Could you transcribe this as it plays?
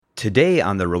Today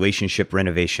on the Relationship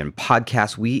Renovation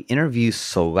podcast, we interview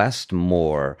Celeste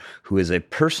Moore, who is a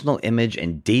personal image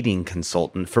and dating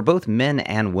consultant for both men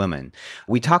and women.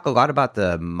 We talk a lot about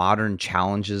the modern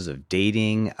challenges of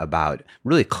dating, about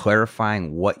really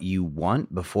clarifying what you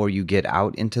want before you get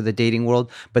out into the dating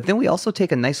world. But then we also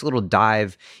take a nice little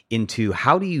dive into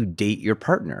how do you date your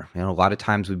partner? You know, a lot of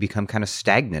times we become kind of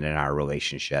stagnant in our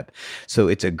relationship. So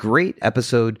it's a great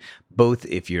episode, both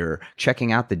if you're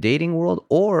checking out the dating world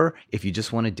or if you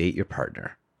just want to date your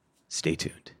partner. Stay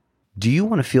tuned. Do you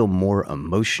want to feel more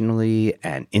emotionally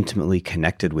and intimately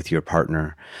connected with your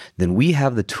partner? Then we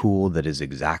have the tool that is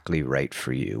exactly right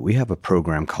for you. We have a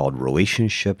program called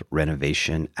Relationship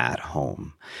Renovation at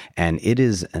Home. And it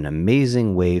is an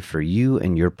amazing way for you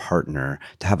and your partner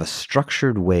to have a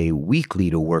structured way weekly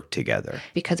to work together.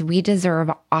 Because we deserve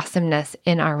awesomeness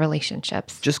in our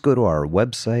relationships. Just go to our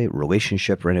website,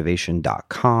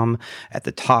 relationshiprenovation.com. At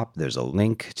the top, there's a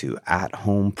link to At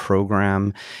Home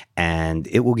program, and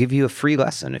it will give you a free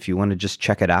lesson. If you want to just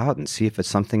check it out and see if it's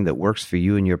something that works for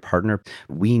you and your partner,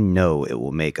 we know it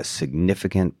will make a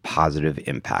significant positive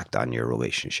impact on your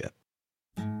relationship.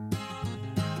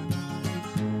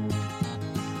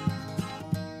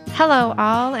 Hello,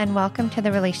 all, and welcome to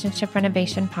the Relationship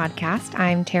Renovation Podcast.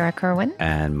 I'm Tara Kerwin.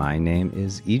 And my name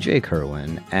is EJ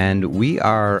Kerwin. And we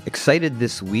are excited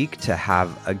this week to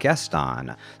have a guest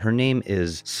on. Her name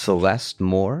is Celeste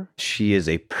Moore. She is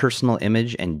a personal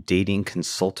image and dating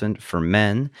consultant for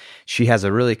men. She has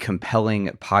a really compelling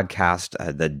podcast,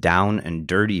 the Down and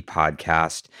Dirty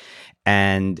podcast.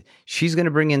 And she's going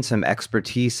to bring in some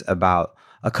expertise about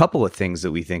a couple of things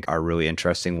that we think are really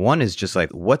interesting. One is just like,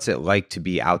 what's it like to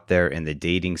be out there in the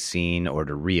dating scene or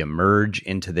to reemerge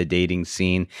into the dating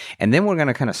scene? And then we're going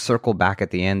to kind of circle back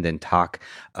at the end and talk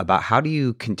about how do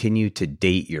you continue to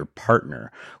date your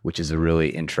partner, which is a really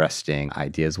interesting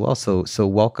idea as well. So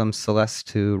welcome, Celeste,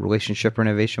 to Relationship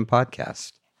Renovation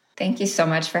Podcast. Thank you so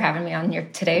much for having me on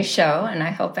today's show. And I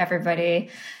hope everybody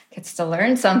gets to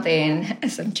learn something,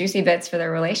 some juicy bits for their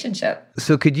relationship.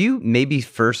 So could you maybe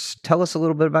first tell us a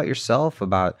little bit about yourself,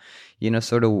 about,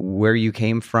 sort of where you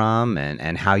came from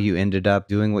and how you ended up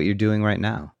doing what you're doing right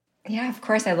now? Yeah, of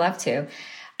course. I'd love to.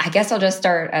 I guess I'll just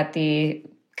start at the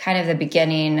kind of the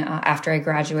beginning after I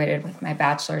graduated with my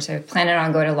bachelor's. I was planning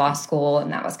on going to law school,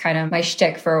 and that was kind of my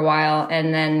shtick for a while.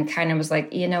 And then kind of was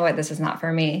like, you know what, this is not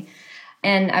for me.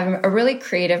 And I'm a really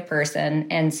creative person.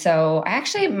 And so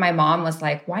my mom was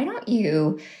like, why don't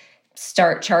you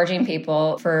start charging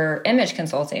people for image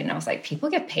consulting? And I was like,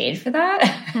 people get paid for that?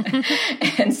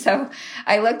 And so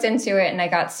I looked into it and I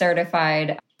got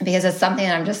certified because it's something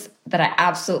that I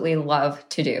absolutely love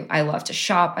to do. I love to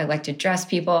shop. I like to dress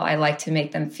people. I like to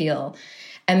make them feel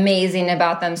amazing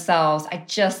about themselves. I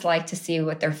just like to see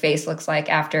what their face looks like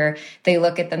after they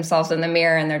look at themselves in the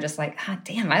mirror and they're just like,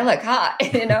 damn, I look hot,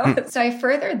 So I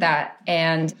furthered that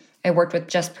and I worked with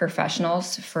just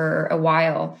professionals for a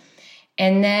while.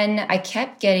 And then I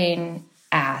kept getting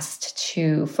asked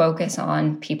to focus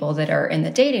on people that are in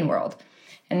the dating world.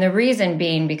 And the reason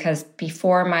being because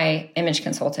before my image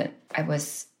consultant, I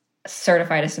was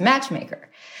certified as a matchmaker.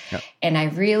 Yep. And I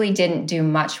really didn't do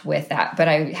much with that, but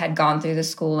I had gone through the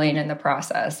schooling and the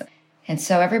process. And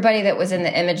so everybody that was in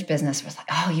the image business was like,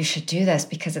 oh, you should do this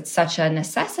because it's such a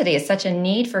necessity. It's such a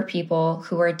need for people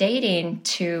who are dating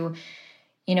to,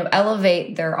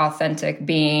 elevate their authentic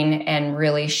being and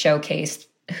really showcase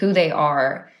who they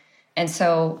are. And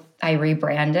so I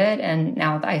rebranded and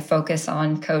now I focus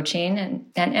on coaching and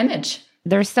image.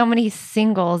 There's so many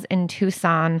singles in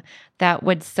Tucson that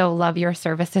would so love your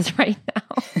services right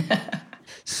now.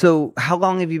 So how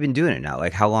long have you been doing it now?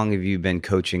 Like, how long have you been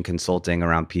coaching, consulting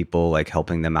around people, like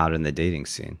helping them out in the dating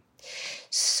scene?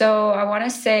 So I want to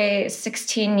say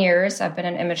 16 years I've been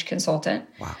an image consultant.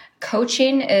 Wow.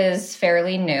 Coaching is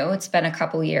fairly new. It's been a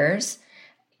couple years.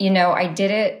 I did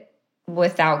it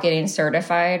without getting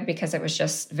certified because it was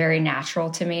just very natural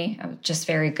to me. I was just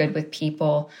very good with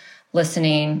people,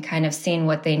 listening, kind of seeing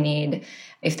what they need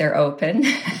if they're open.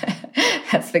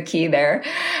 That's the key there.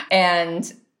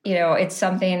 And, it's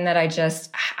something that I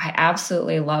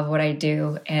absolutely love what I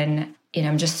do. And,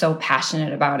 I'm just so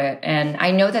passionate about it. And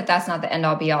I know that that's not the end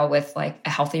all be all with like a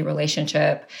healthy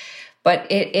relationship, but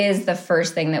it is the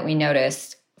first thing that we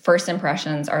notice. First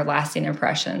impressions are lasting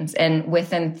impressions. And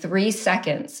within 3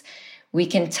 seconds, we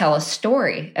can tell a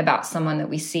story about someone that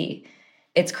we see.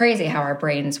 It's crazy how our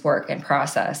brains work and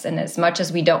process. And as much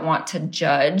as we don't want to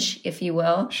judge, if you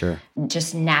will, sure,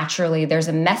 just naturally, there's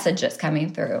a message that's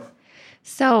coming through.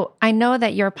 So I know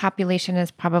that your population is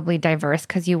probably diverse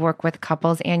because you work with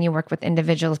couples and you work with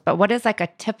individuals, but what is like a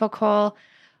typical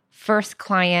first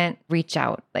client reach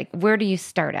out? Like, where do you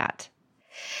start at?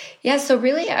 Yeah, so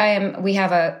really we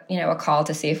have a call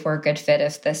to see if we're a good fit,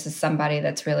 if this is somebody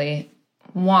that's really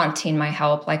wanting my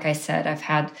help. Like I said, I've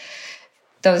had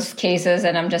those cases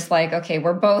and I'm just like, okay,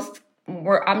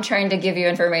 I'm trying to give you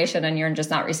information and you're just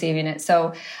not receiving it.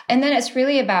 So, and then it's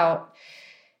really about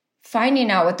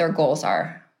finding out what their goals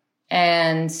are.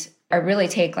 And I really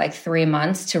take like 3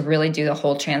 months to really do the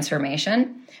whole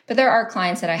transformation. But there are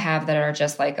clients that I have that are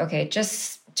just like, okay,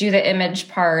 just do the image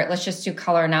part. Let's just do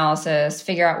color analysis,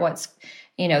 figure out what's,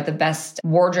 the best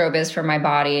wardrobe is for my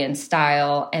body and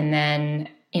style, and then,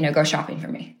 go shopping for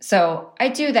me. So I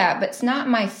do that, but it's not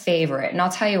my favorite. And I'll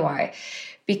tell you why.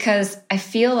 Because I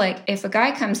feel like if a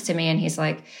guy comes to me and he's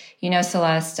like,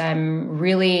 Celeste, I'm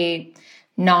really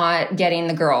not getting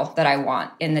the girl that I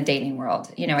want in the dating world.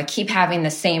 I keep having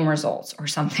the same results or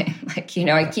something. Like,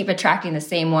 I keep attracting the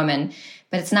same woman,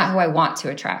 but it's not who I want to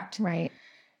attract. Right.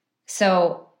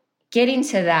 So getting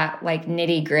to that like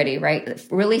nitty gritty, right?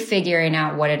 Really figuring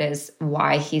out what it is,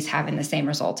 why he's having the same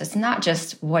results. It's not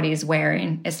just what he's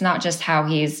wearing. It's not just how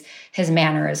his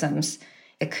mannerisms.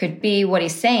 It could be what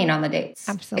he's saying on the dates.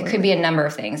 Absolutely. It could be a number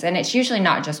of things. And it's usually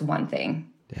not just one thing.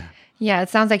 Yeah, it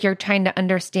sounds like you're trying to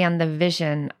understand the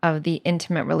vision of the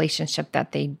intimate relationship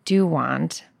that they do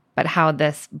want, but how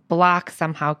this block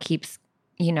somehow keeps,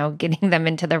 getting them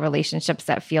into the relationships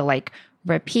that feel like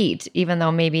repeat, even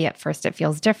though maybe at first it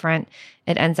feels different,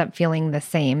 it ends up feeling the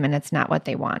same and it's not what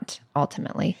they want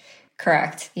ultimately.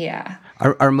 Correct. Yeah.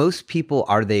 Are most people,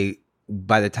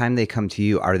 by the time they come to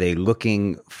you, are they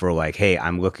looking for like, hey,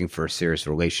 I'm looking for a serious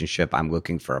relationship, I'm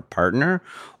looking for a partner?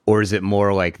 Or is it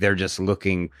more like they're just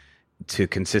looking to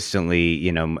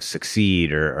consistently,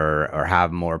 succeed or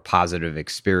have more positive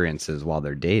experiences while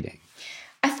they're dating?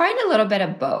 I find a little bit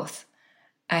of both.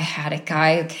 I had a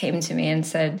guy who came to me and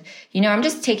said, I'm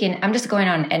just going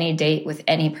on any date with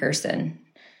any person.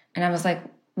 And I was like,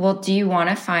 well, do you want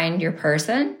to find your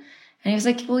person? And he was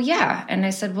like, well, yeah. And I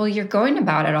said, well, you're going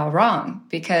about it all wrong,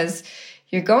 because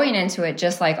you're going into it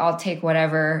just like I'll take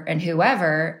whatever and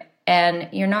whoever. And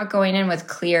you're not going in with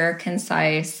clear,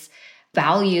 concise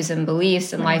values and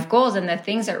beliefs and life goals and the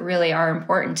things that really are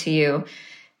important to you.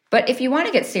 But if you want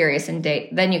to get serious and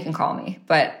date, then you can call me.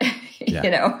 But,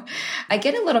 I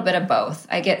get a little bit of both.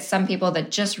 I get some people that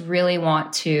just really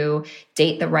want to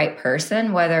date the right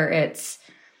person, whether it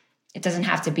doesn't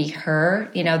have to be her,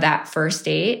 that first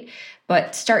date,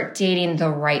 but start dating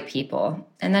the right people.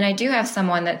 And then I do have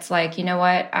someone that's like, you know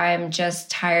what, I'm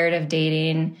just tired of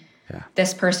dating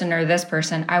this person or this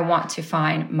person. I want to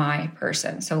find my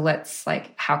person. So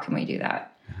how can we do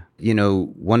that?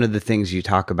 One of the things you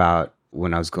talk about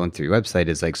when I was going through your website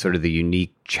is like sort of the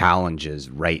unique challenges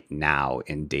right now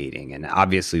in dating. And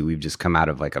obviously we've just come out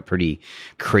of like a pretty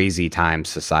crazy time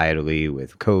societally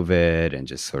with COVID and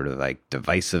just sort of like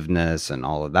divisiveness and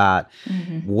all of that.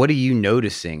 Mm-hmm. What are you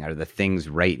noticing are the things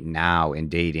right now in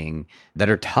dating that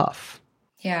are tough?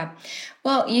 Yeah.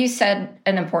 Well, you said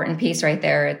an important piece right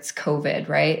there. It's COVID,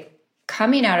 right?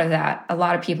 Coming out of that, a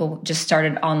lot of people just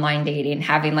started online dating,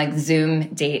 having like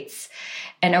Zoom dates.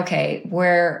 And okay,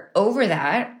 we're over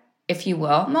that, if you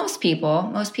will. Most people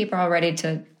are ready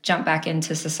to jump back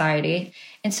into society.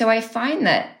 And so I find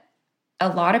that a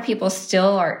lot of people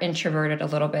still are introverted a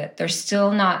little bit. They're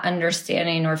still not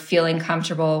understanding or feeling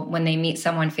comfortable when they meet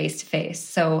someone face to face.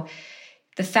 So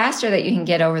the faster that you can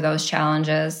get over those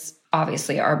challenges,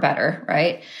 obviously, are better,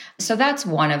 right? So that's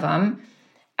one of them.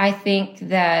 I think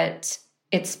that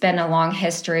it's been a long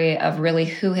history of really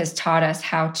who has taught us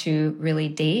how to really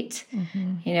date.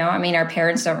 Mm-hmm. Our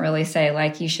parents don't really say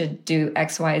like, you should do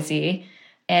X, Y, Z.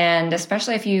 And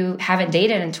especially if you haven't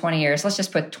dated in 20 years, let's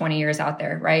just put 20 years out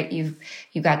there, right? You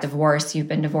got divorced, you've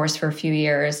been divorced for a few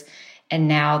years. And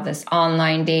now this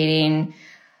online dating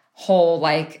whole,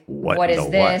 like, what is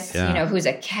this? Yeah. Who's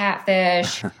a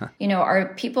catfish?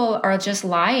 Our people are just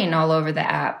lying all over the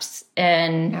apps.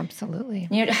 And absolutely,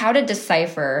 how to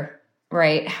decipher,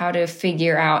 right? How to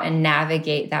figure out and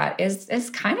navigate that is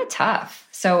kind of tough.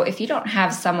 So if you don't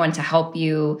have someone to help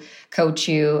you, coach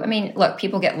you, look,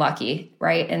 people get lucky,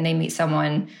 right? And they meet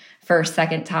someone first,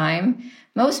 second time.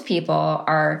 Most people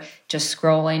are just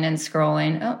scrolling and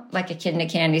scrolling. Oh, like a kid in a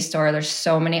candy store. There's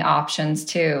so many options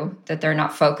too that they're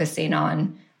not focusing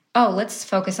on. Oh, let's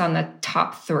focus on the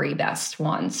top 3 best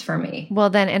ones for me. Well,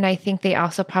 then, and I think they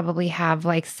also probably have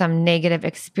like some negative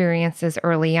experiences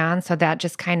early on. So that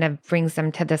just kind of brings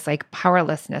them to this like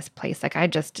powerlessness place. Like,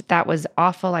 that was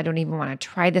awful. I don't even want to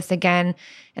try this again.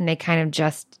 And they kind of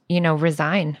just,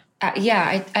 resign.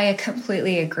 I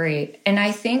completely agree. And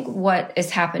I think what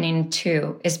is happening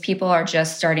too is people are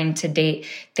just starting to date.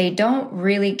 They don't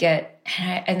really get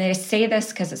And I say this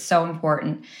because it's so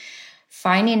important,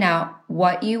 finding out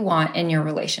what you want in your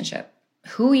relationship,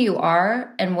 who you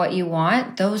are and what you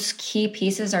want. Those key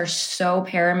pieces are so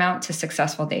paramount to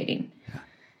successful dating. Yeah.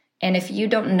 And if you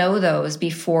don't know those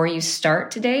before you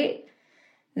start to date,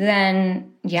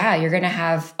 then yeah, you're going to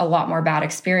have a lot more bad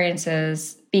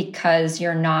experiences because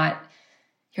you're like,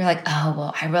 oh,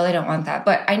 well, I really don't want that.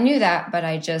 But I knew that, but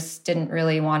I just didn't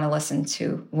really want to listen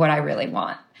to what I really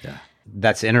want. Yeah.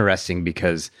 That's interesting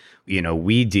because,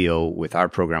 we deal with our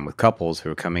program with couples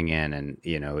who are coming in and,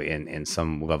 in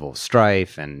some level of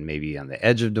strife and maybe on the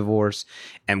edge of divorce.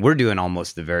 And we're doing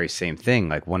almost the very same thing.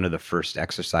 Like one of the first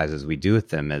exercises we do with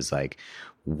them is like,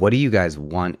 what do you guys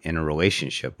want in a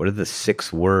relationship? What are the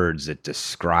 6 words that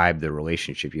describe the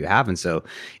relationship you have? And so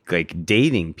like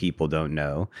dating, people don't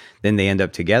know. Then they end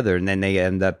up together and then they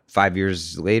end up 5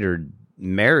 years later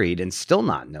married and still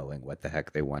not knowing what the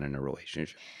heck they want in a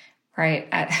relationship. Right.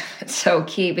 It's so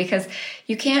key because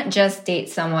you can't just date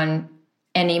someone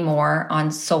anymore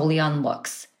solely on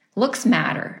looks. Looks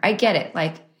matter. I get it.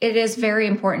 Like it is very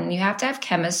important. You have to have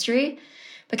chemistry.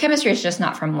 But chemistry is just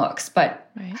not from looks. But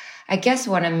right. I guess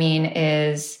what I mean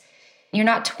is you're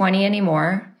not 20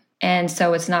 anymore. And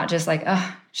so it's not just like,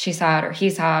 oh, she's hot or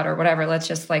he's hot or whatever. Let's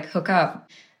just like hook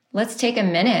up. Let's take a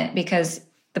minute because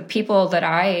the people that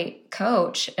I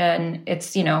coach, and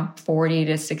it's, 40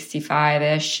 to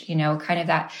 65-ish, kind of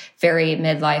that very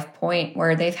midlife point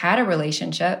where they've had a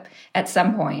relationship at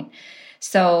some point.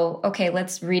 So, okay,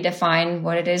 let's redefine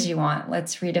what it is you want.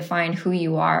 Let's redefine who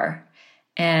you are.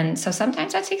 And so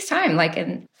sometimes that takes time.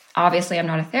 And obviously I'm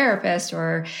not a therapist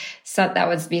that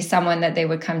would be someone that they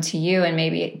would come to you and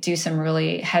maybe do some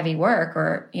really heavy work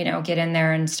or, get in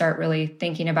there and start really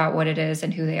thinking about what it is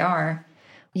and who they are.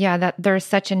 Yeah, that there's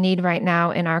such a need right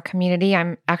now in our community.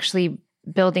 I'm actually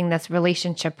building this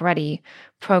relationship ready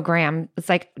program. It's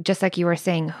like, just like you were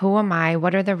saying, who am I?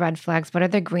 What are the red flags? What are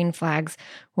the green flags?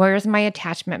 Where's my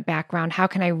attachment background? How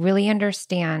can I really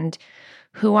understand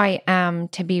who I am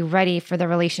to be ready for the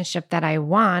relationship that I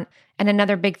want? And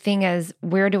another big thing is,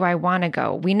 where do I want to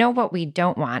go? We know what we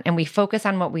don't want and we focus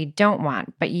on what we don't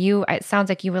want, but it sounds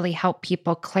like you really help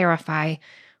people clarify,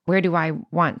 where do I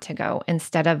want to go,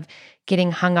 instead of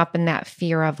getting hung up in that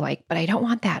fear of like, but I don't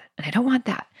want that and I don't want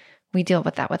that. We deal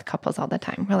with that with couples all the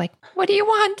time. We're like, what do you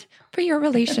want for your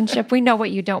relationship? We know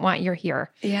what you don't want. You're here.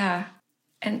 Yeah.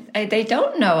 And they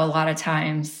don't know a lot of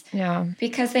times. Yeah.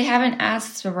 Because they haven't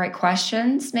asked the right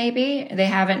questions, maybe. They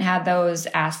haven't had those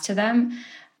asked to them.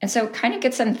 And so it kind of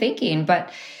gets them thinking.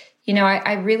 But,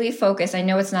 I really focus. I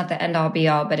know it's not the end all be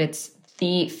all, but it's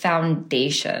the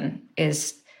foundation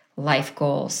is life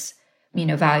goals,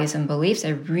 values and beliefs. I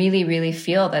really, really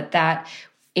feel that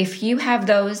if you have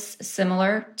those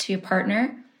similar to your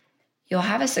partner, you'll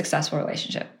have a successful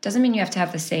relationship. Doesn't mean you have to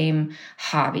have the same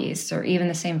hobbies or even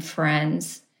the same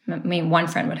friends. I mean, one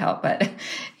friend would help, but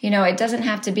it doesn't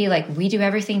have to be like we do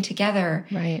everything together.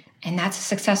 Right. And that's a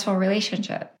successful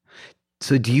relationship.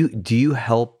 So do you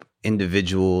help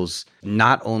individuals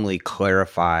not only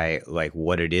clarify like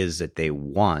what it is that they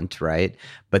want, right?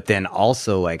 But then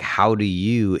also like, how do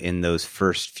you in those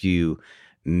first few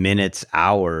minutes,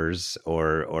 hours,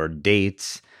 or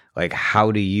dates, like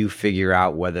how do you figure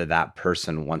out whether that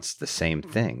person wants the same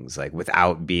things, like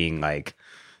without being like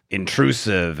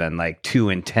intrusive and like too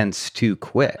intense, too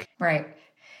quick? Right.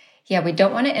 Yeah, we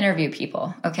don't want to interview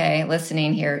people. Okay,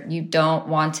 listening here, you don't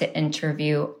want to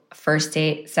interview first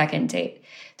date, second date.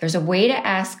 There's a way to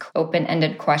ask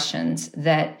open-ended questions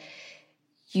that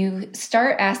you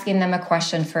start asking them a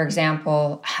question. For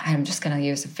example, I'm just going to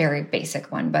use a very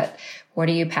basic one, but what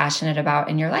are you passionate about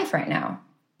in your life right now?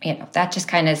 That just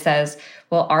kind of says,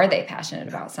 well, are they passionate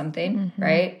about something, mm-hmm.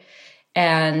 right?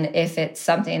 And if it's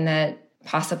something that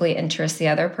possibly interests the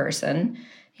other person,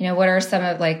 what are some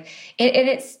of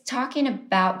it's talking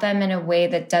about them in a way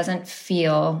that doesn't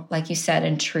feel, like you said,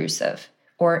 intrusive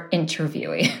or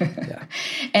interviewing. Yeah.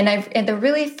 And the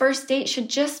really first date should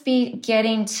just be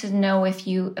getting to know if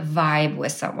you vibe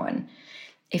with someone.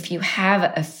 If you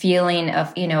have a feeling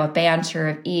of, a banter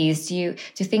of ease, do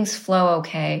things flow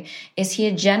okay? Is he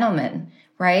a gentleman,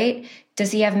 right?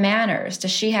 Does he have manners? Does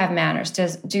she have manners?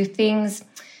 Do things,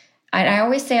 I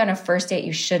always say on a first date,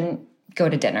 you shouldn't go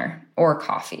to dinner or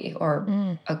coffee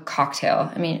or a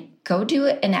cocktail. I mean, go do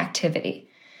an activity.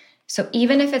 So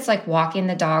even if it's like walking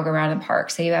the dog around the park,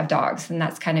 say you have dogs and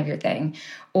that's kind of your thing,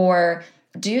 or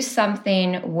do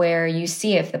something where you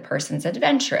see if the person's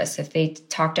adventurous, if they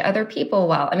talk to other people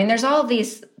well. I mean, there's all of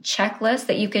these checklists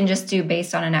that you can just do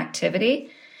based on an activity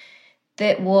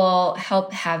that will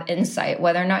help have insight,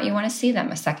 whether or not you want to see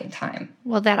them a second time.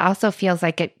 Well, that also feels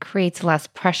like it creates less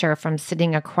pressure from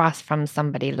sitting across from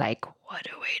somebody like, what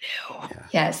do we do? Yeah.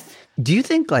 Yes. Do you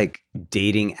think like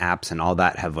dating apps and all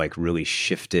that have like really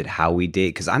shifted how we date?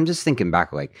 Because I'm just thinking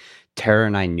back, like Tara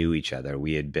and I knew each other.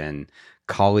 We had been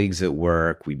colleagues at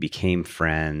work. We became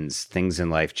friends. Things in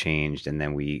life changed, and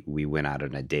then we went out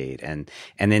on a date. And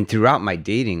then throughout my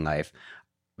dating life,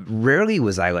 rarely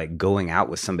was I like going out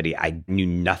with somebody I knew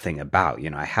nothing about. You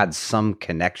know, I had some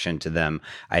connection to them.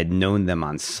 I had known them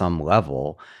on some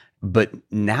level. But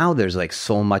now there's like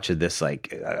so much of this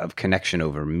like of connection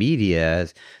over media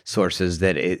sources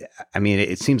that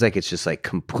it seems like it's just like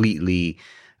completely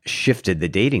shifted the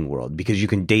dating world, because you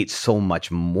can date so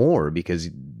much more because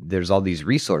there's all these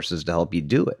resources to help you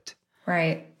do it.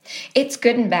 Right. It's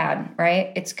good and bad,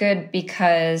 right? It's good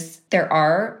because there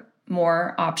are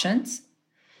more options.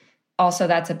 Also,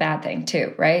 that's a bad thing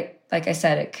too, right? Like I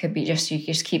said, it could be you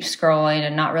just keep scrolling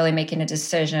and not really making a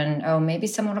decision. Oh, maybe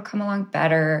someone will come along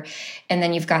better. And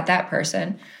then you've got that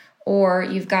person. Or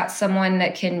you've got someone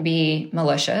that can be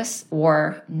malicious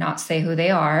or not say who they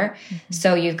are. Mm-hmm.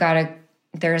 So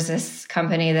there's this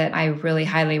company that I really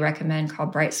highly recommend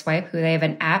called Bright Swipe, who they have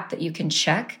an app that you can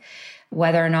check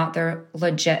whether or not they're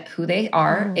legit who they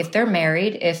are, if they're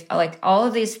married, if like all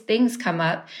of these things come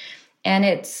up. And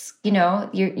it's,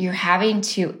 you're having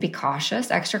to be cautious,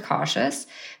 extra cautious,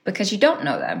 because you don't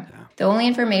know them. Yeah. The only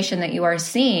information that you are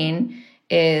seeing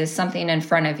is something in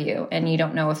front of you, and you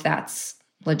don't know if that's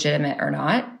legitimate or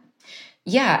not.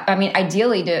 Yeah, I mean,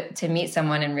 ideally to meet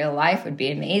someone in real life would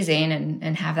be amazing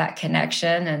and have that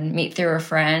connection and meet through a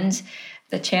friend.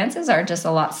 The chances are just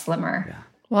a lot slimmer. Yeah.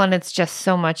 Well, and it's just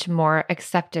so much more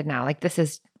accepted now. Like, this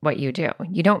is what you do.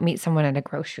 You don't meet someone at a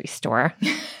grocery store.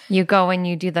 You go and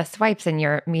you do the swipes and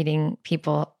you're meeting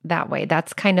people that way.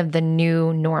 That's kind of the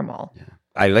new normal. Yeah.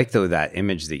 I like, though, that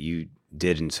image that you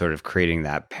did in sort of creating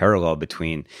that parallel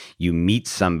between you meet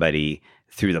somebody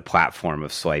through the platform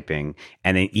of swiping,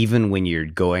 and then even when you're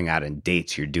going out on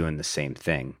dates, you're doing the same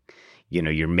thing.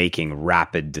 You're making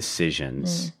rapid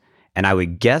decisions. Mm. And I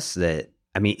would guess that,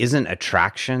 isn't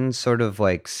attraction sort of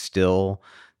like still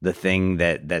the thing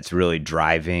that's really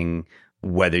driving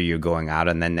whether you're going out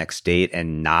on the next date,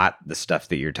 and not the stuff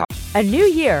that you're talking? A new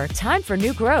year, time for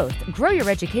new growth. Grow your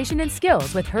education and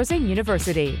skills with Herzing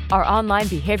University. Our online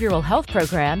behavioral health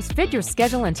programs fit your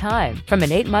schedule and time. From an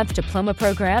 8-month diploma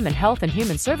program in health and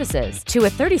human services to a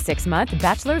 36-month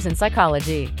bachelor's in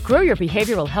psychology. Grow your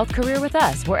behavioral health career with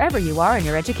us wherever you are in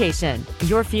your education.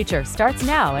 Your future starts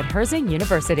now at Herzing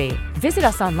University. Visit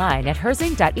us online at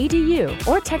herzing.edu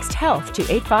or text health to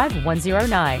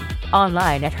 85109.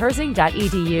 Online at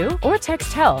herzing.edu or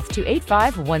text health to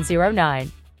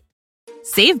 85109.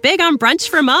 Save big on brunch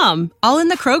for mom, all in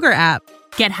the Kroger app.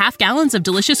 Get half gallons of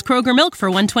delicious Kroger milk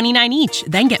for $1.29 each.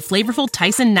 Then get flavorful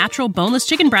Tyson natural boneless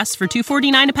chicken breasts for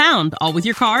 $2.49 a pound, all with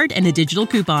your card and a digital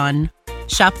coupon.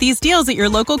 Shop these deals at your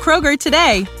local Kroger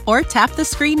today, or tap the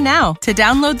screen now to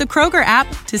download the Kroger app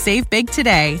to save big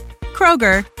today.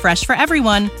 Kroger, fresh for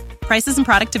everyone. Prices and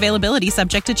product availability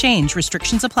subject to change.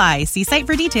 Restrictions apply. See site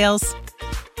for details.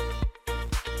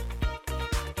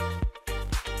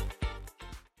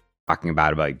 Talking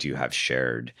about like, do you have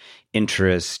shared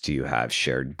interests? Do you have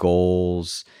shared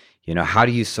goals? How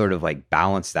do you sort of like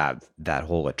balance that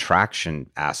whole attraction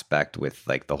aspect with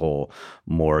like the whole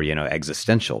more,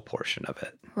 existential portion of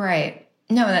it? Right.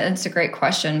 No, that's a great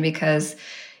question, because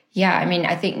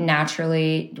I think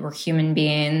naturally we're human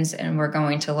beings and we're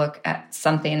going to look at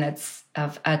something that's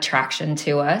of attraction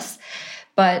to us.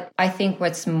 But I think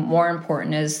what's more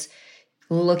important is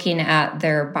looking at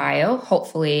their bio.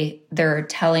 Hopefully they're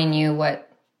telling you what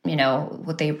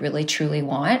they really truly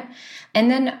want. And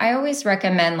then I always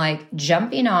recommend like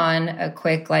jumping on a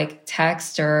quick like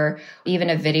text or even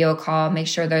a video call, make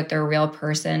sure that they're a real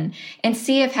person, and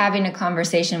see if having a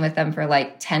conversation with them for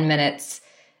like 10 minutes,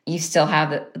 you still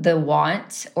have the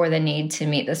want or the need to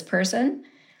meet this person.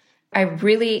 I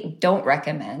really don't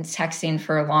recommend texting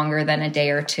for longer than a day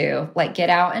or two. Like, get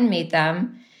out and meet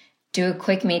them. Do a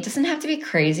quick meet. Doesn't have to be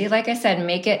crazy. Like I said,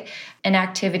 make it an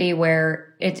activity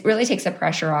where it really takes the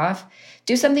pressure off.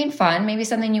 Do something fun, maybe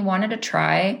something you wanted to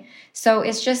try. So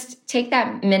it's just take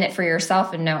that minute for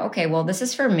yourself and know, okay, well, this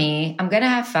is for me. I'm going to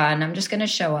have fun. I'm just going to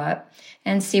show up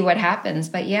and see what happens.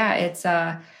 But yeah,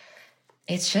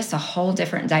 it's just a whole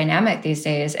different dynamic these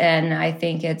days. And I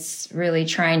think it's really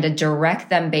trying to direct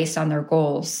them based on their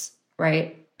goals,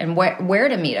 right? And where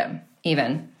to meet them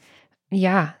even.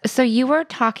 Yeah. So you were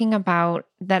talking about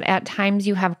that at times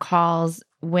you have calls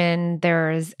when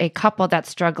there's a couple that's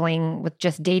struggling with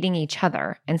just dating each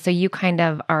other. And so you kind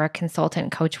of are a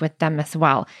consultant coach with them as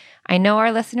well. I know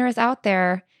our listeners out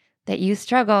there that you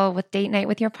struggle with date night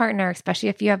with your partner, especially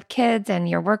if you have kids and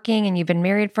you're working and you've been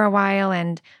married for a while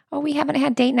and, oh, we haven't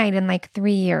had date night in like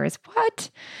 3 years. What?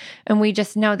 And we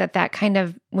just know that kind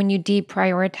of, when you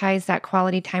deprioritize that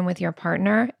quality time with your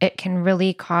partner, it can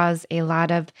really cause a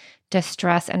lot of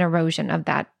distress and erosion of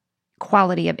that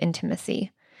quality of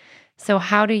intimacy. So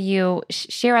how do you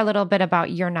share a little bit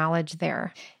about your knowledge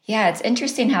there? Yeah, it's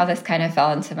interesting how this kind of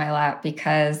fell into my lap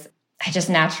because I just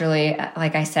naturally,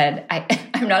 like I said,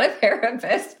 I'm not a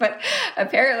therapist, but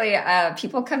apparently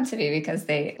people come to me because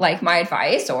they like my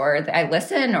advice or I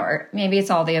listen, or maybe it's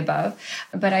all the above.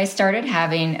 But I started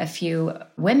having a few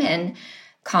women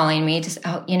calling me to,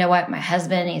 oh, you know what? My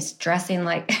husband, he's dressing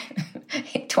like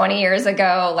 20 years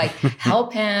ago, like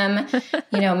help him,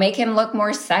 make him look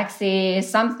more sexy,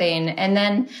 something. And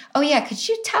then, oh yeah, could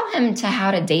you tell him how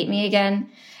to date me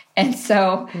again? And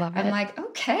so I'm like,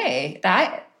 okay,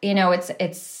 that,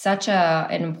 it's such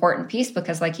an important piece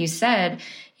because like you said,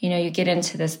 you get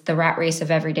into the rat race of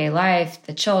everyday life,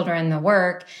 the children, the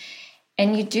work,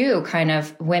 and you do kind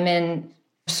of, women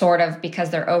sort of, because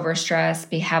they're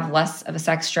overstressed, have less of a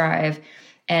sex drive,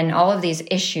 and all of these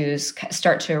issues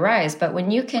start to arise. But when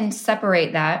you can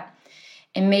separate that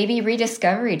and maybe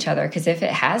rediscover each other, because if it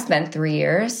has been 3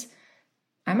 years,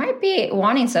 I might be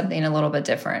wanting something a little bit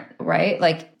different, right?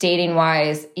 Like dating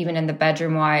wise, even in the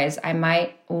bedroom wise, I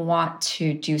might want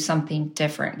to do something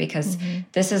different because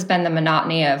this has been the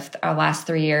monotony of our last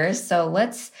 3 years. So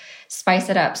let's spice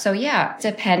it up. So yeah,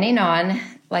 depending on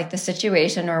like the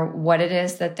situation or what it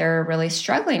is that they're really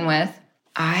struggling with,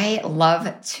 I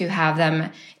love to have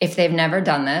them, if they've never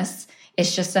done this,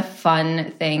 it's just a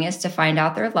fun thing is to find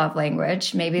out their love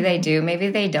language. Maybe they do, maybe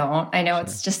they don't. I know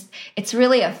it's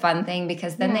really a fun thing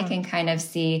because then they can kind of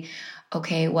see,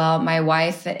 okay, well, my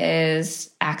wife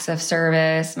is acts of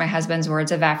service, my husband's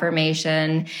words of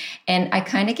affirmation. And I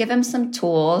kind of give them some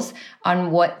tools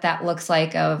on what that looks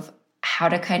like of how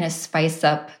to kind of spice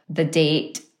up the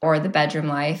date or the bedroom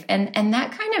life. And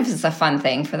that kind of is a fun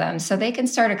thing for them. So they can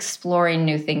start exploring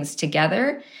new things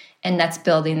together. And that's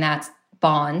building that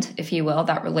bond, if you will,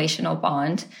 that relational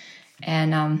bond.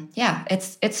 And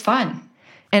it's fun.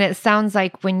 And it sounds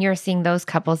like when you're seeing those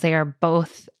couples, they are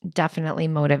both definitely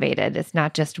motivated. It's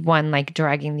not just one like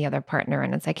dragging the other partner.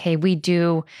 And it's like, hey, we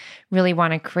do really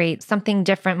want to create something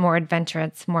different, more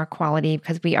adventurous, more quality,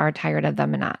 because we are tired of the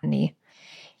monotony.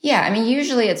 Yeah. I mean,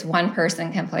 usually it's one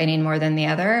person complaining more than the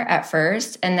other at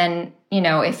first. And then,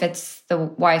 if it's the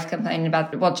wife complaining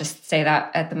about, we'll just say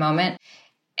that at the moment.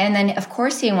 And then, of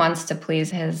course, he wants to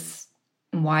please his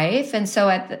wife. And so,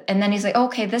 and then he's like,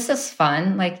 okay, this is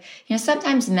fun. Like,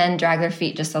 sometimes men drag their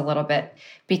feet just a little bit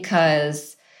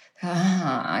because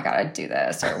I got to do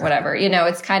this or whatever.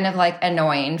 It's kind of like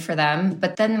annoying for them.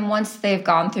 But then once they've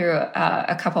gone through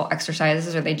a couple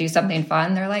exercises or they do something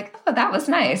fun, they're like, oh, that was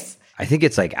nice. I think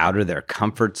it's like out of their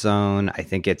comfort zone. I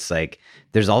think it's like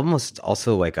there's almost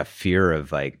also like a fear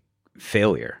of like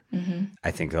failure. I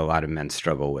think a lot of men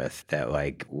struggle with that,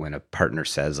 like when a partner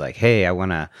says like, hey, I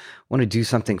want to do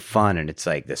something fun, and it's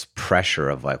like this pressure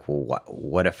of like, well,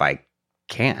 what if I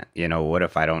can't, what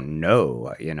if I don't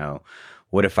know,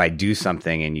 what if I do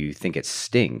something and you think it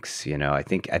stinks, I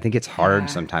think it's hard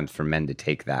sometimes for men to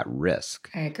take that risk.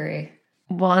 I agree.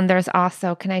 Well, and there's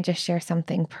also, can I just share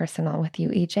something personal with you,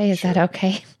 EJ? Is that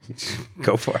okay?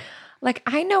 Go for it. Like,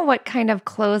 I know what kind of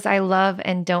clothes I love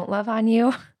and don't love on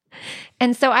you.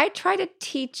 And so I try to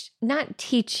not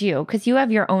teach you, because you have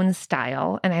your own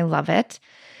style and I love it.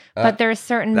 But there's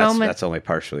certain moments. That's only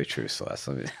partially true,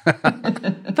 Celeste.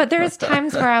 But there's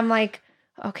times where I'm like,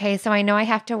 okay, so I know I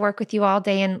have to work with you all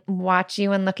day and watch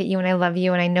you and look at you and I love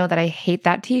you. And I know that I hate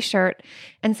that t-shirt.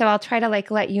 And so I'll try to like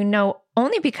let you know,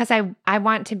 only because I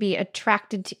want to be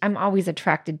attracted to, I'm always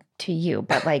attracted to you.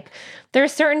 But like there are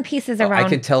certain pieces around. I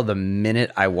can tell the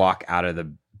minute I walk out of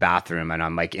the bathroom and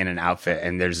I'm like in an outfit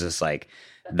and there's this like,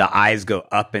 the eyes go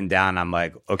up and down. I'm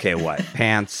like, okay, what?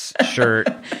 Pants, shirt,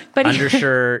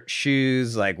 undershirt,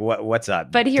 shoes, like what's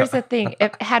up? But here's the thing.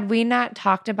 Had we not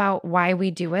talked about why we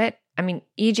do it, I mean,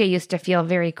 EJ used to feel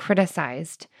very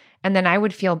criticized and then I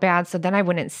would feel bad. So then I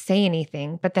wouldn't say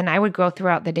anything, but then I would go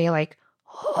throughout the day like,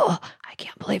 oh, I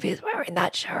can't believe he's wearing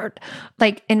that shirt,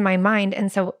 like in my mind.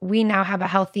 And so we now have a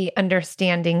healthy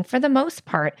understanding for the most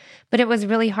part, but it was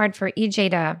really hard for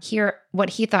EJ to hear what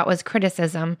he thought was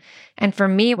criticism. And for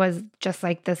me, it was just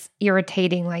like this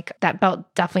irritating, like that belt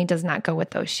definitely does not go with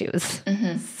those shoes.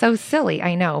 So silly,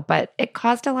 I know, but it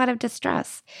caused a lot of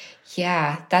distress.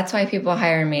 Yeah, that's why people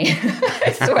hire me.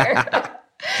 I swear.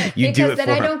 You do because it then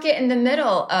for I him. don't get in the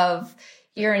middle of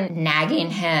you're nagging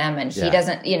him and he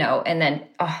doesn't, and then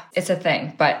it's a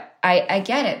thing. But I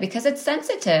get it because it's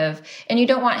sensitive and you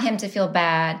don't want him to feel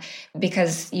bad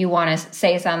because you want to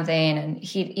say something and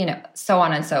he, so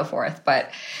on and so forth.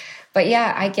 But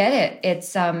yeah, I get it.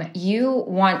 It's, you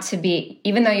want to be,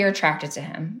 even though you're attracted to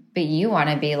him, but you want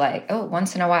to be like, oh,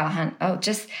 once in a while, hon, I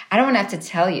don't want to have to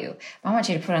tell you. I want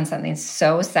you to put on something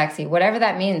so sexy, whatever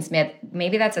that means.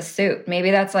 Maybe that's a suit.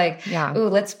 Maybe that's like, ooh,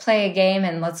 let's play a game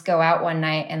and let's go out one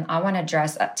night and I want to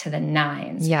dress up to the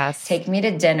nines. Yes. Take me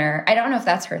to dinner. I don't know if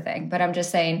that's her thing, but I'm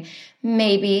just saying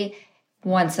maybe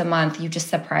once a month, you just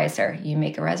surprise her. You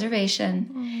make a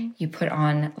reservation. You put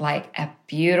on like a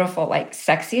beautiful, like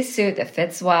sexy suit that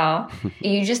fits well.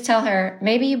 You just tell her,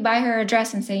 maybe you buy her a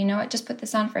dress and say, you know what, just put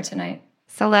this on for tonight.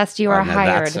 Celeste, you are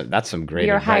hired. That's some great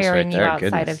You're advice hiring right there. you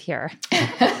outside Goodness. of here.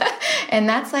 And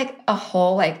that's like a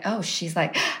whole like, oh, she's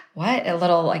like, what? A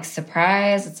little like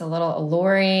surprise. It's a little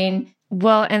alluring.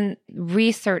 Well, and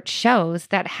research shows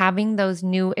that having those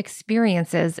new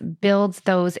experiences builds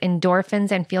those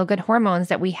endorphins and feel-good hormones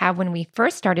that we have when we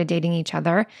first started dating each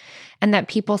other, and that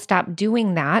people stop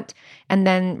doing that. And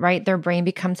then, right, their brain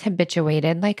becomes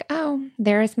habituated, like, oh,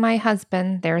 there's my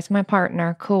husband, there's my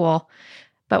partner, cool.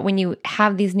 But when you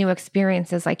have these new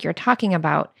experiences like you're talking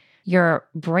about, your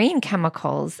brain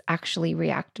chemicals actually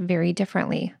react very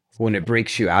differently. When it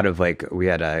breaks you out of like, we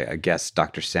had a guest,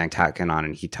 Dr. Sangtatkin, on,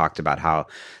 and he talked about how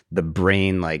the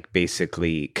brain like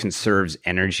basically conserves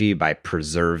energy by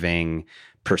preserving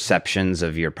perceptions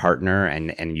of your partner,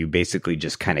 and you basically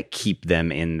just kind of keep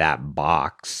them in that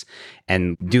box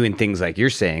and doing things like you're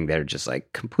saying, they're just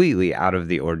like completely out of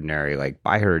the ordinary, like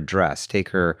buy her a dress, take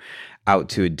her out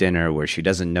to a dinner where she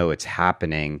doesn't know it's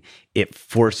happening. It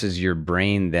forces your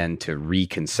brain then to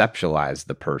reconceptualize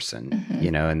the person,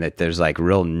 and that there's like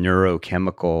real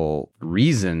neurochemical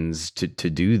reasons to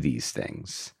do these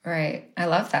things. Right. I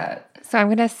love that. So I'm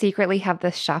going to secretly have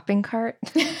this shopping cart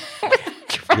with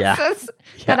dresses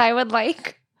that I would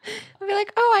like. I'll be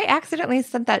like, oh, I accidentally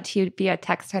sent that to you via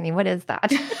text, honey. What is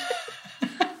that?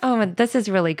 Oh, this is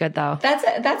really good though. That's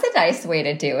a nice way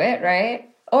to do it, right?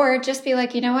 Or just be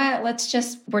like, you know what,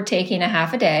 we're taking a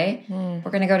half a day.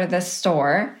 We're going to go to this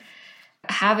store,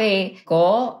 have a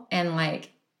goal, and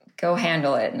like go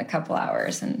handle it in a couple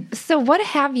hours. And so what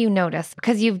have you noticed?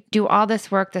 Because you do all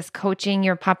this work, this coaching,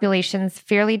 your population's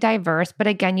fairly diverse. But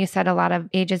again, you said a lot of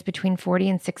ages between 40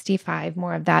 and 65,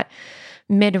 more of that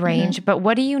mid-range. But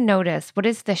what do you notice? What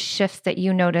is the shifts that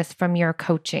you notice from your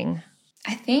coaching?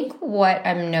 I think what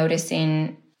I'm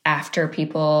noticing after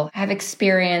people have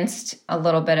experienced a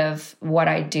little bit of what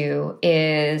I do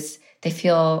is they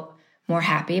feel more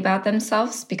happy about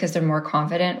themselves because they're more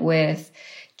confident with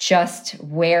just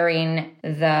wearing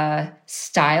the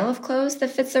style of clothes that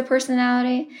fits their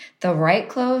personality, the right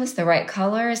clothes, the right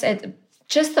colors,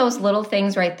 just those little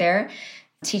things right there,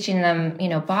 teaching them,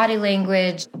 body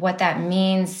language, what that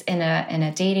means in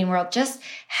a dating world, just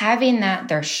having that,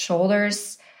 their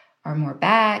shoulders are more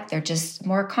back. They're just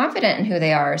more confident in who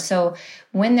they are. So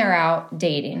when they're out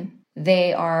dating,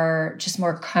 they are just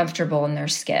more comfortable in their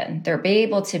skin. They're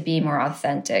able to be more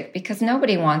authentic because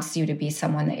nobody wants you to be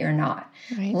someone that you're not.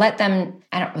 Right. Let them,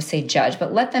 I don't want to say judge,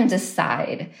 but let them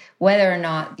decide whether or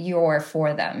not you're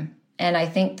for them. And I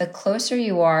think the closer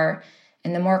you are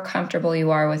and the more comfortable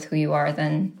you are with who you are,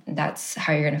 then that's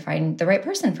how you're going to find the right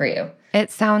person for you.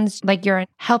 It sounds like you're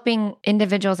helping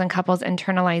individuals and couples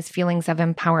internalize feelings of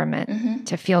empowerment,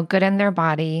 to feel good in their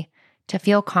body, to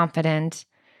feel confident,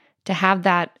 to have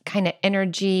that kind of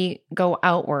energy go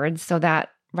outwards so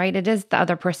that, right, it is the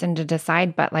other person to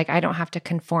decide, but like, I don't have to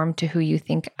conform to who you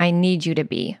think I need you to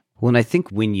be. Well, and I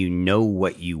think when you know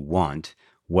what you want,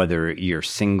 whether you're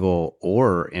single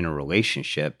or in a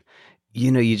relationship,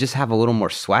 you just have a little more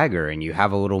swagger and you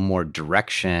have a little more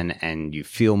direction and you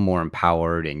feel more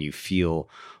empowered and you feel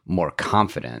more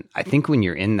confident. I think when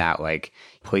you're in that like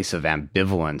place of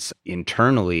ambivalence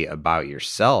internally about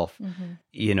yourself,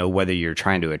 whether you're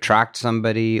trying to attract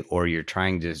somebody or you're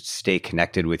trying to stay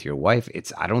connected with your wife,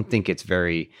 I don't think it's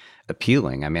very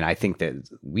appealing. I mean, I think that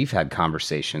we've had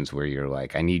conversations where you're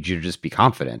like, I need you to just be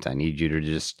confident. I need you to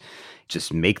just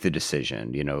make the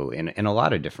decision, in a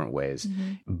lot of different ways.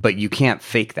 But you can't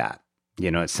fake that.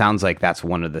 It sounds like that's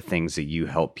one of the things that you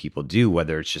help people do,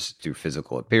 whether it's just through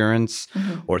physical appearance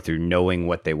or through knowing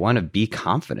what they want to be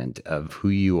confident of who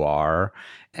you are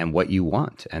and what you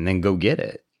want, and then go get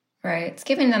it. Right. It's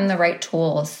giving them the right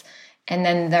tools. And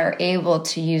then they're able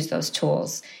to use those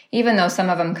tools, even though some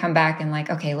of them come back and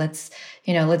like, okay, let's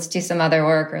do some other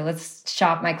work, or let's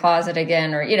shop my closet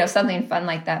again, or, something fun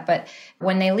like that. But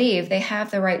when they leave, they have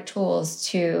the right tools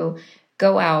to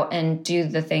go out and do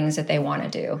the things that they want to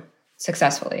do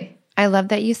successfully. I love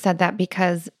that you said that,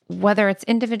 because whether it's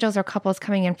individuals or couples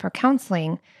coming in for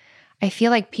counseling, I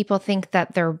feel like people think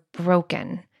that they're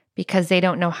broken because they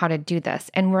don't know how to do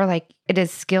this. And we're like, it is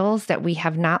skills that we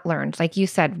have not learned. Like you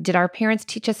said, did our parents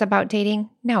teach us about dating?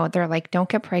 No, they're like, don't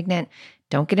get pregnant,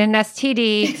 don't get an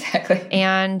STD, Exactly.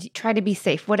 and try to be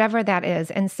safe, whatever that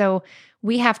is. And so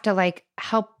we have to like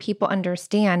help people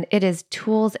understand it is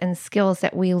tools and skills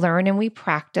that we learn and we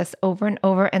practice over and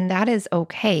over. And that is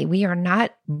okay. We are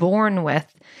not born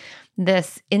with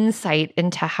this insight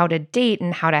into how to date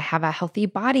and how to have a healthy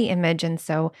body image. And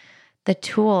so the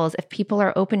tools, if people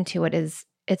are open to it,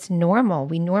 it's normal.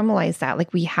 We normalize that.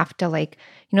 Like we have to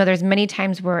there's many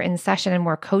times we're in session and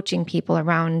we're coaching people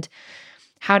around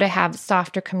how to have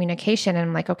softer communication. And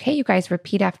I'm like, okay, you guys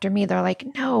repeat after me. They're like,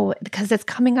 no, because it's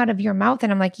coming out of your mouth.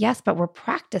 And I'm like, yes, but we're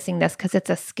practicing this because it's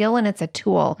a skill and it's a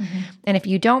tool. Mm-hmm. And if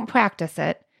you don't practice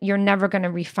it, you're never going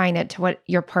to refine it to what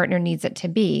your partner needs it to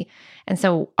be. And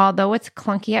so although it's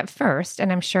clunky at first,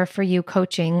 and I'm sure for you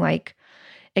coaching, like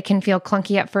it can feel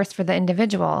clunky at first for the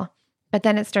individual, but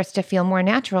then it starts to feel more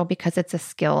natural because it's a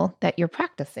skill that you're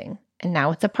practicing. And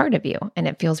now it's a part of you and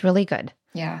it feels really good.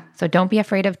 Yeah. So don't be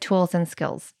afraid of tools and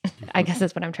skills, I guess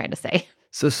is what I'm trying to say.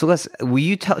 So Celeste, will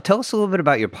you tell us a little bit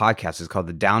about your podcast? It's called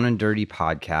the Down and Dirty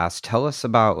Podcast. Tell us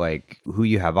about like who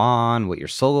you have on, what your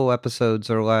solo episodes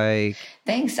are like.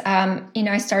 Thanks.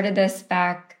 I started this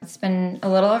back, it's been a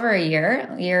little over a year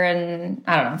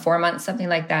and 4 months, something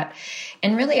like that.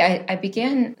 And really I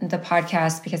began the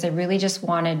podcast because I really just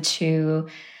wanted to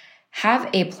have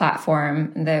a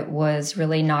platform that was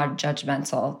really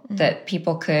non-judgmental, that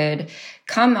people could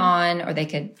come on or they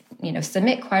could,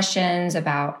 submit questions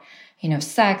about,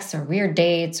 sex or weird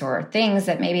dates or things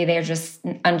that maybe they're just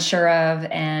unsure of.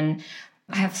 And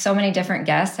I have so many different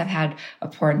guests. I've had a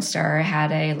porn star, I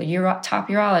had a top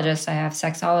urologist, I have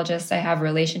sexologists, I have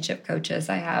relationship coaches,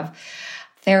 I have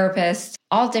therapists,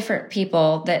 all different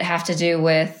people that have to do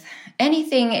with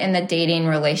anything in the dating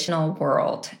relational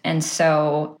world. And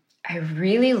so I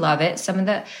really love it. Some of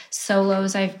the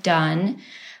solos I've done,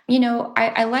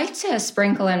 I like to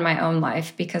sprinkle in my own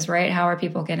life because, right, how are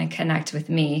people going to connect with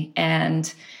me?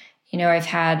 And, I've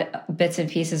had bits and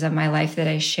pieces of my life that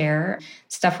I share,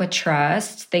 stuff with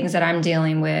trust, things that I'm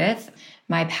dealing with,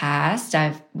 my past.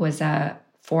 I was a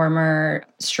former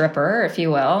stripper, if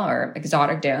you will, or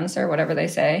exotic dancer, whatever they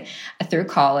say, through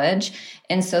college.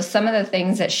 And so some of the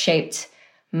things that shaped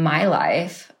my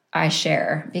life, I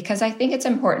share because I think it's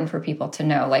important for people to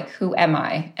know, like, who am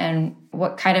I and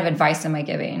what kind of advice am I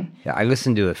giving? Yeah, I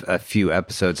listened to a few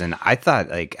episodes and I thought,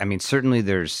 certainly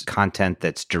there's content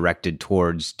that's directed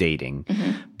towards dating,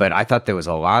 but I thought there was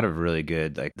a lot of really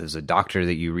good, there's a doctor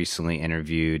that you recently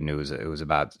interviewed and it was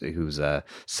about, who was a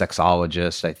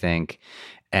sexologist, I think,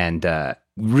 and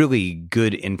really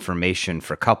good information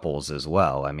for couples as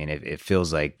well. I mean, it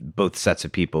feels like both sets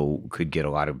of people could get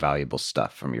a lot of valuable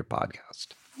stuff from your podcast.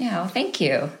 Yeah, well, thank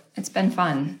you. It's been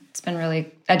fun. It's been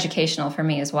really educational for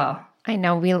me as well. I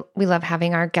know we love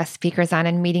having our guest speakers on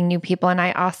and meeting new people. And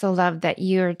I also love that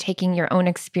you're taking your own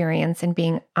experience and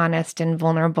being honest and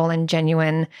vulnerable and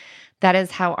genuine. That is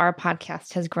how our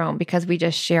podcast has grown because we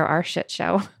just share our shit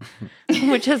show,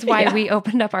 which is why we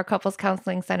opened up our couples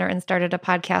counseling center and started a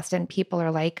podcast. And people are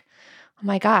like, oh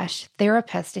my gosh,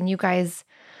 therapist, and you guys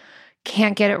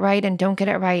can't get it right and don't get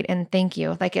it right. And thank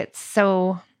you. Like, it's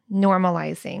so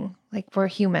normalizing. Like, we're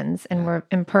humans and we're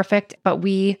imperfect, but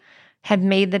we had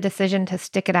made the decision to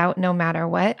stick it out no matter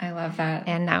what. I love that.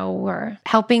 And now we're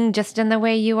helping just in the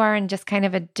way you are and just kind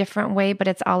of a different way, but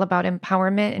it's all about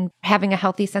empowerment and having a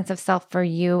healthy sense of self for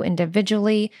you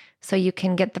individually so you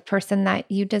can get the person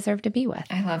that you deserve to be with.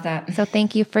 I love that. So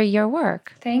thank you for your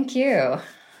work. Thank you.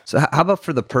 So how about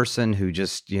for the person who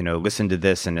just, listened to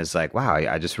this and is like, wow,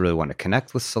 I just really want to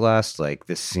connect with Celeste. Like,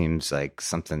 this seems like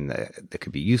something that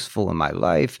could be useful in my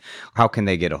life. How can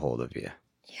they get a hold of you?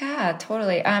 Yeah,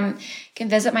 totally. You can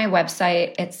visit my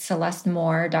website. It's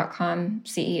celestemoore.com,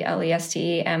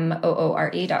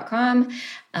 CELESTEMOORE.com.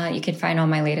 You can find all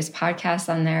my latest podcasts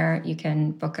on there. You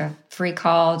can book a free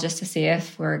call just to see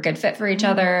if we're a good fit for each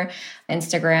other.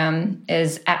 Instagram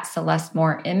is at Celeste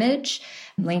Moore Image.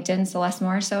 LinkedIn, Celeste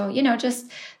Moore. So,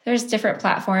 just there's different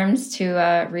platforms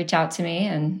to reach out to me,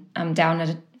 and I'm down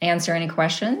to answer any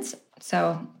questions.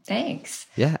 So thanks.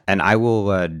 Yeah. And I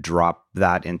will drop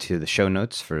that into the show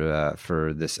notes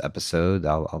for this episode.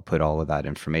 I'll put all of that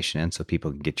information in so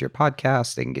people can get your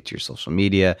podcast, they can get your social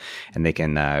media, and they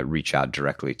can reach out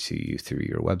directly to you through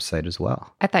your website as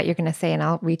well. I thought you were going to say, and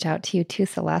I'll reach out to you too,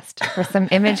 Celeste, for some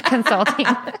image consulting.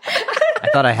 I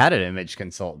thought I had an image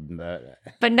consultant.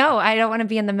 But no, I don't want to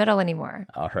be in the middle anymore.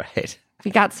 All right.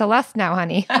 We got Celeste now,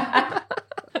 honey.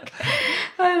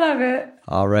 I love it.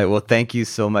 All right. Well, thank you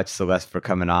so much, Celeste, for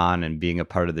coming on and being a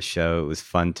part of the show. It was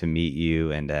fun to meet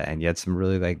you, and you had some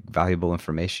really valuable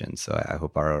information. So I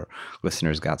hope our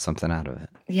listeners got something out of it.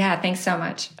 Yeah, thanks so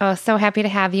much. Oh, so happy to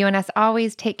have you. And as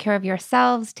always, take care of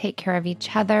yourselves, take care of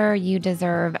each other. You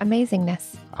deserve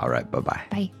amazingness. All right. Bye-bye.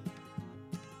 Bye.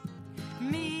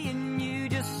 Me and you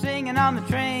just singing on the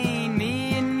train.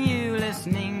 Me and you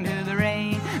listening to the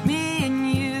rain. Me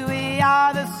and you, we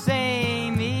are the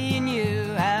same. Me and you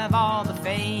have all the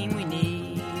fame we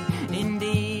need.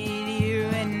 Indeed, you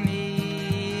and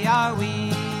me are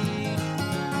we.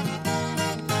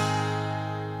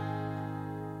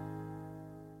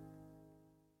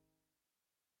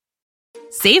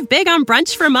 Save big on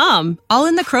brunch for mom, all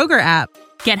in the Kroger app.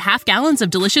 Get half gallons of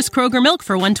delicious Kroger milk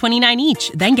for $1.29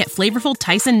 each. Then get flavorful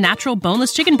Tyson natural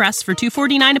boneless chicken breasts for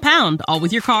 $2.49 a pound, all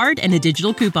with your card and a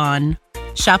digital coupon.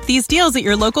 Shop these deals at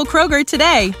your local Kroger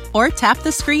today, or tap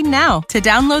the screen now to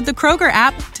download the Kroger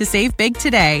app to save big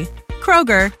today.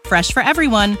 Kroger, fresh for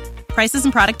everyone. Prices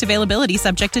and product availability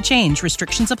subject to change.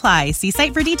 Restrictions apply. See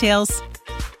site for details.